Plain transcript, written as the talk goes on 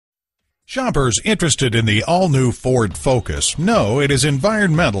Shoppers interested in the all-new Ford Focus know it is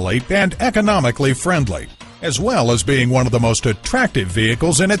environmentally and economically friendly, as well as being one of the most attractive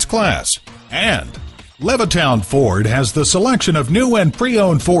vehicles in its class. And Levittown Ford has the selection of new and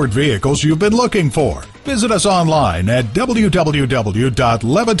pre-owned Ford vehicles you've been looking for. Visit us online at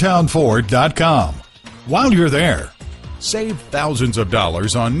www.levittownford.com. While you're there, save thousands of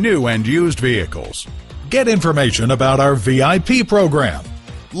dollars on new and used vehicles. Get information about our VIP program.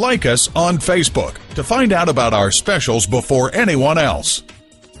 Like us on Facebook to find out about our specials before anyone else.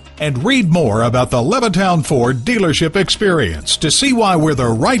 And read more about the Levittown Ford dealership experience to see why we're the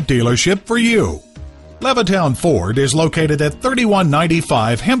right dealership for you. Levittown Ford is located at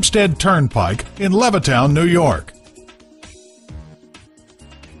 3195 Hempstead Turnpike in Levittown, New York.